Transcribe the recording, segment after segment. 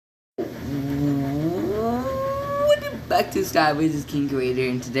Welcome back to Skyways is King Creator,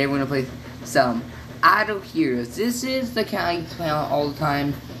 and today we're gonna play some Idle Heroes. This is the account I used to play on all the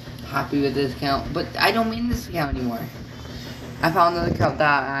time. Happy with this account, but I don't mean this account anymore. I found another account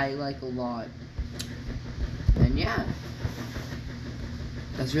that I like a lot, and yeah,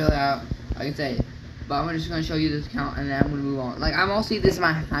 that's really all I can say. But I'm just gonna show you this account, and then I'm gonna move on. Like, I'm also this is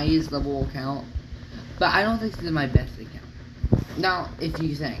my highest level account, but I don't think this is my best account. Now, if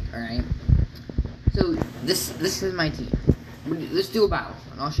you think, alright. So, this is my team. Let's do a battle,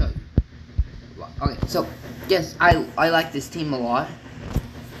 and I'll show you. Okay, so, yes, I like this team a lot.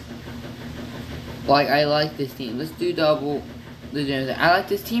 Like, I like this team. Let's do double. I like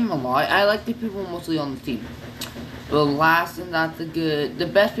this team a lot. I like the people mostly on the team. The last and not the good. The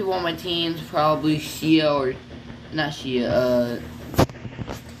best people on my team is probably Shia or... Not Shia,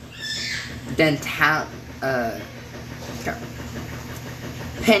 Dental...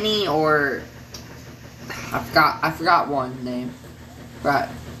 Penny or... I forgot one name. Right.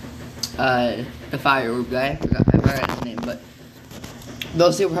 The Fire Orb guy. I forgot his name, but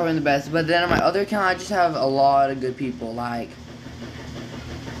those two are probably the best. But then on my other account, I just have a lot of good people. Like,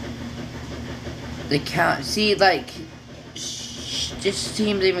 the count. See, like, this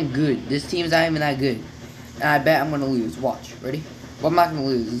team's even good. This team's not even that good, and I bet I'm gonna lose. Watch, ready? Well, I'm not gonna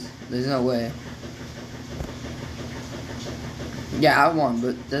lose. There's no way. Yeah, I won,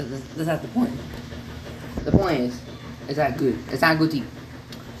 but that's not the point. The point is, it's not good. It's not a good team.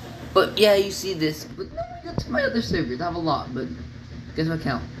 But yeah, you see this. But no, we got to my other servers. I have a lot, but guess what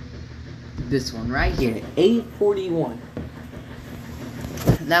count? This one right here, 841.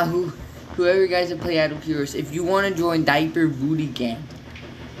 Now, whoever you guys that play Idle Heroes, if you want to join Diaper Booty Gang,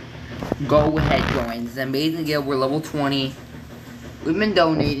 go ahead, join. It's an amazing guild. We're level 20. We've been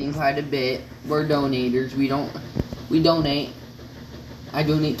donating quite a bit. We're donators. We donate. I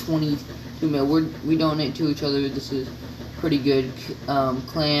donate 22 mil. We donate to each other. This is pretty good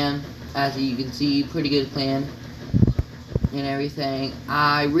clan, as you can see, pretty good clan and everything.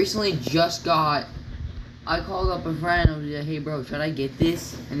 I recently just got. I called up a friend. I was like, "Hey, bro, should I get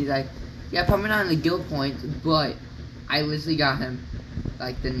this?" And he's like, "Yeah, probably not in the guild points, but I literally got him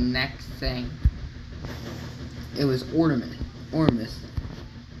like the next thing. It was Ormus,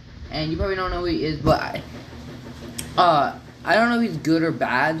 and you probably don't know who he is, but I don't know if he's good or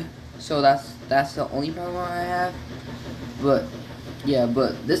bad, so that's the only problem I have. But yeah,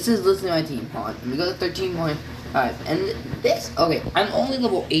 but this is literally my team. Hold on, let me go to 13.5, and this. Okay, I'm only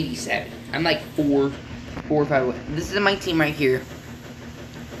level 87. I'm like 4 or 5 away. This is my team right here.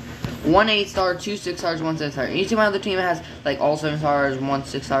 1 8-star, 2 6-stars, 1 7-star. And you see my other team has like all 7 stars, 1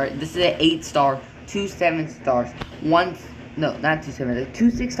 6-star. This is an 8-star, 2 7-stars, 1 no, not 2 7, 2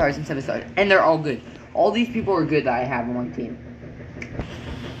 6-stars and 7 stars, and they're all good. All these people are good that I have on my team.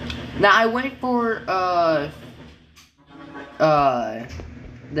 Now I went for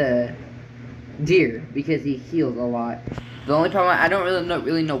the deer because he heals a lot. The only problem, I don't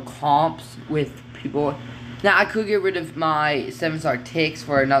really know comps with people. Now I could get rid of my 7-star ticks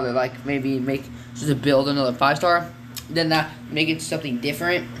for another, like maybe make just a build another 5-star. Then that make it something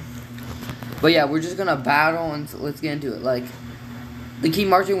different. But yeah, we're just gonna battle and let's get into it. Like, the key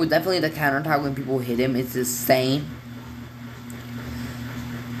marching was definitely the counterattack when people hit him. It's insane.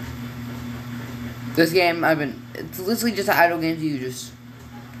 This game, it's literally just an idle game.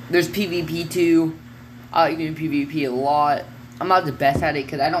 There's PvP too. I like doing PvP a lot. I'm not the best at it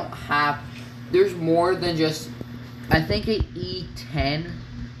because I don't have, there's more than just, I think at E10,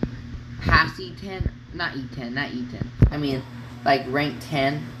 past E10, not E10. I mean, like rank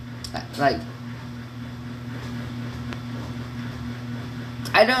 10, like,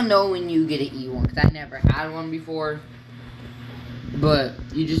 I don't know when you get an E1 because I never had one before. But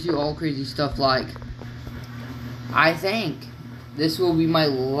you just do all crazy stuff like, I think this will be my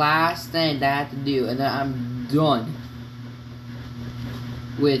last thing that I have to do, and then I'm done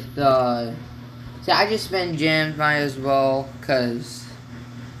with, see, I just spend gems, might as well, because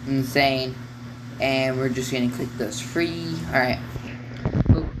insane, and we're just gonna click this free. Alright,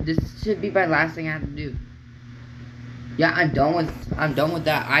 well, this should be my last thing I have to do. Yeah, I'm done with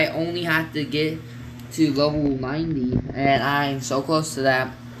that. I only have to get to level 90, and I'm so close to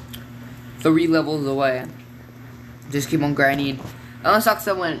that. 3 levels away. Just keep on grinding. It only sucks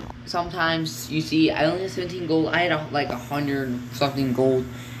that when sometimes you see I only have 17 gold. I had like 100 something gold,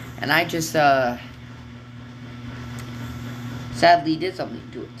 and I just sadly did something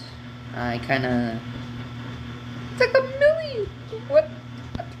to it. I kind of, it's like a million. What?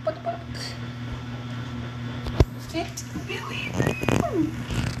 It's a million.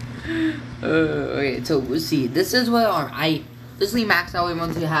 Okay, so we'll see. This is what I basically maxed out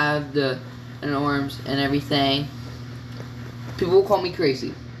once you have the norms and everything. People will call me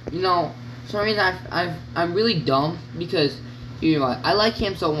crazy. You know, for some reason I'm really dumb because you know what? I like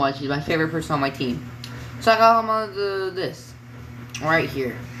him so much. He's my favorite person on my team. So I got him on this right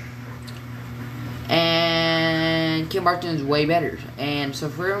here. And Kim Barton is way better. And so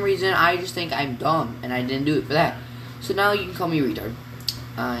for some reason I just think I'm dumb and I didn't do it for that. So now you can call me retard.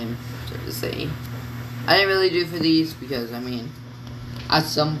 I'm sorry to say. I didn't really do it for these because I mean at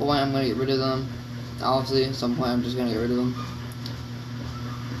some point I'm gonna get rid of them. Obviously at some point I'm just gonna get rid of them.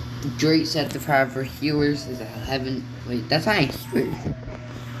 Drake set the fire for healers is a heaven. Wait, that's not a healer.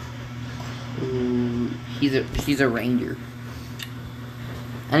 She's a ranger.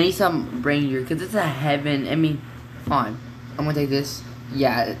 I need some ranger because it's a heaven. I mean, fine. I'm gonna take this.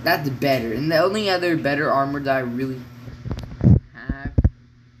 Yeah, that's better. And the only other better armor that I really have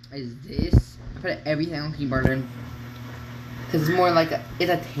is this. I put everything on Kim Barton because it's more like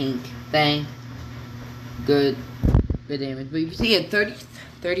it's a tank thing. Good damage. But you can see it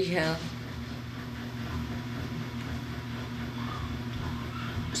 30 health.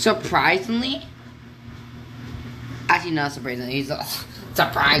 Surprisingly, actually not surprisingly. He's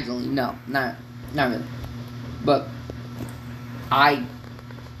surprisingly no, not really. But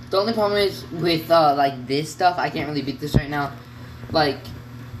the only problem is with like this stuff. I can't really beat this right now. Like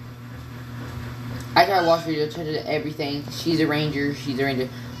I try to watch videos, try to do everything. She's a ranger.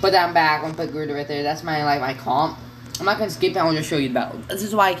 Put that back. I'm gonna put Gruda right there. That's my comp. I'm not gonna skip that. I'll just show you the battle. This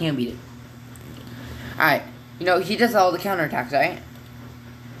is why I can't beat it. Alright. You know, he does all the counterattacks, right?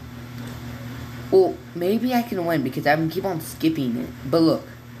 Well, maybe I can win because I can keep on skipping it. But look.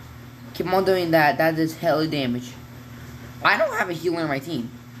 Keep on doing that. That does hella damage. I don't have a healer on my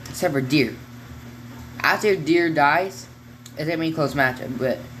team. Except for Deer. After Deer dies, it's gonna be a close matchup.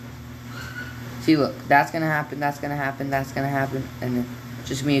 But, see, look. That's gonna happen. That's gonna happen. That's gonna happen. And then,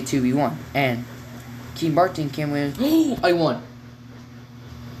 just me a 2v1. And Kim Barton can win. I won.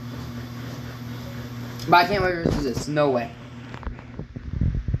 But I can't win versus this. No way.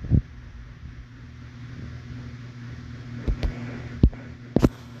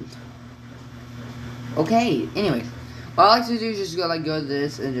 Okay. Anyways, what I like to do is just go to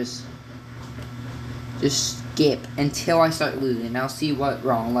this and just skip until I start losing. And I'll see what's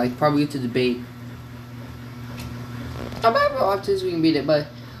wrong. Like probably to debate. I'm not up to this we can beat it, but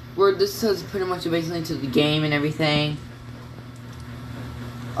this is pretty much basically to the game and everything.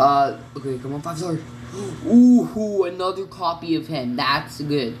 Okay, come on, 5-star. Ooh, another copy of him. That's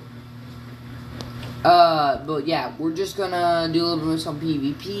good. But yeah, we're just gonna do a little bit of some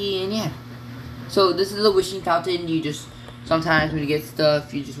PvP, and yeah. So this is the wishing fountain. You just, sometimes when you get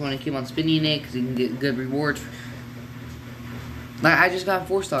stuff, you just want to keep on spinning it, because you can get good rewards. Like, I just got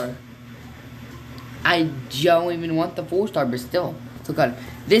 4-star. I don't even want the 4-star, but still. So good.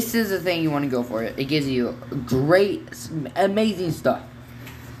 This is the thing you want to go for it. It gives you great, amazing stuff.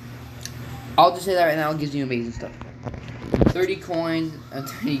 I'll just say that right now. It gives you amazing stuff. 30 coins and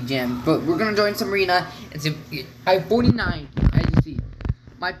 30 gems. But we're gonna join some arena. I have 49, as you see.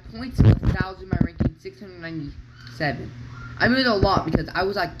 My points 1,000. My ranking 697. I made a lot because I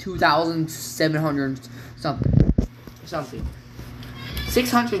was like 2,700 something.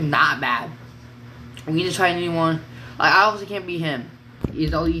 600 not bad. We need to try a new one. Like, I obviously can't beat him.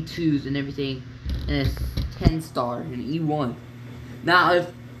 He's all E2s and everything. And it's 10-star and E1. Now,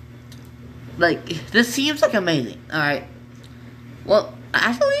 if... Like, this seems like amazing. Alright. Well,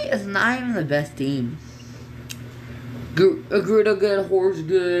 actually, it's not even the best team. Gruda good, Horse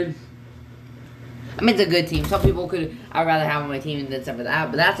good. I mean, it's a good team. Some people I'd rather have on my team than stuff like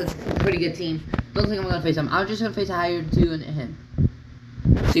that. But that's a pretty good team. Don't think I'm going to face him. I'm just going to face a higher 2 and him.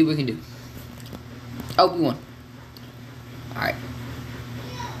 See what we can do. Oh, we won. Alright.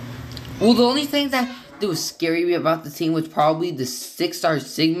 Well, the only thing that was scary about the team was probably the 6-star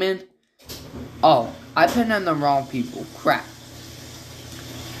Sigmund. Oh, I put in the wrong people. Crap.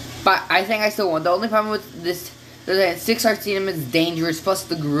 But I think I still won. The only problem with this is that 6-star Sigmund is dangerous, plus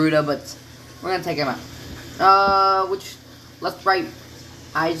the Garuda, but we're going to take him out. Which, left, right.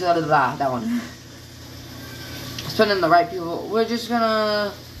 I just got to that one. Let's put in the right people. We're just going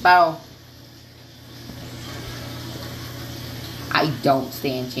to battle. I don't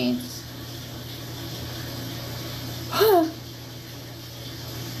stand chance.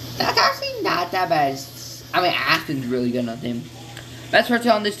 That's actually not that bad. I mean, Aspen's really good on him. Best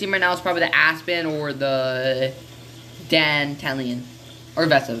person on this team right now is probably the Aspen or the Dantalion. Or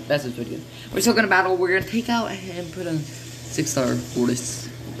Vesa. Vesa's pretty good. We're still going to battle. We're going to take out and put a 6-star Horus.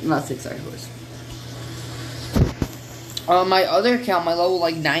 Not 6-star Horus. On my other account, my level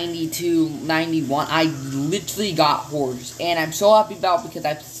like 92, 91, I literally got horse. And I'm so happy about it because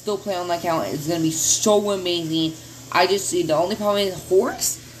I still play on that account. It's going to be so amazing. I just see the only problem is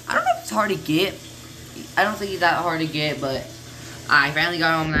horse. I don't know if it's hard to get. I don't think it's that hard to get, but I finally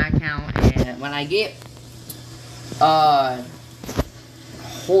got on that account. And when I get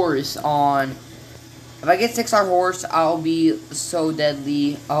horse on, if I get 6-star horse, I'll be so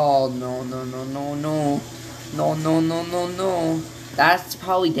deadly. Oh, no, no, no, no, no. No, no, no, no, no. That's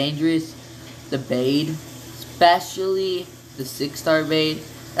probably dangerous. The Bade. Especially the 6-star Bade.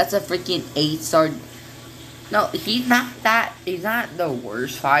 That's a freaking 8-star. No, he's not the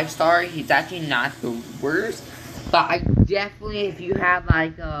worst 5-star. He's actually not the worst. But I definitely, if you have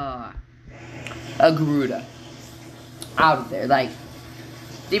like a Garuda out of there. Like,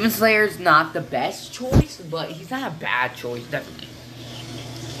 Demon Slayer's not the best choice, but he's not a bad choice, definitely.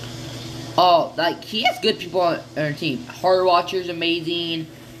 Oh, like, he has good people on our team. Heart Watcher's amazing.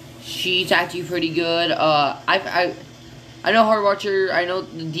 She's actually pretty good. I know Heart Watcher. I know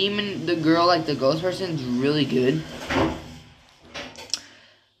the demon, the girl, like the ghost person, is really good.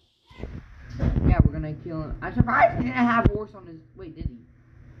 Yeah, we're gonna kill him. I'm surprised he didn't have horse on his. Wait, did he?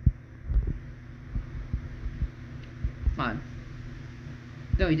 Come on.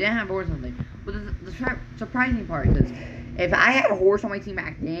 No, he didn't have horse on there. But the surprising part is, if I had a horse on my team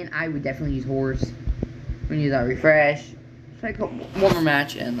back then, I would definitely use horse. We're gonna use our refresh. Let's take one more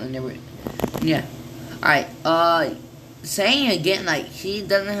match and then yeah. Alright, saying again, like, he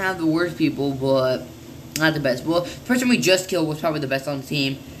doesn't have the worst people, but not the best. Well, the person we just killed was probably the best on the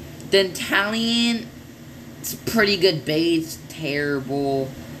team. Then Talion, it's pretty good base, terrible.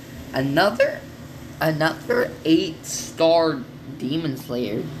 Another 8-star Demon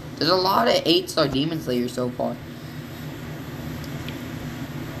Slayer. There's a lot of 8-star Demon Slayers so far.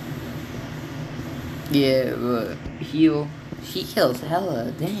 Yeah, but he heals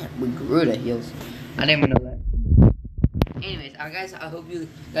hella. Damn, with Garuda heals. I didn't even know that. Anyways, guys, I hope you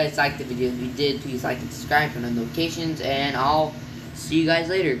guys liked the video. If you did, please like and subscribe, turn on notifications, and I'll see you guys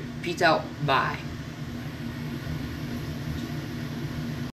later. Peace out. Bye.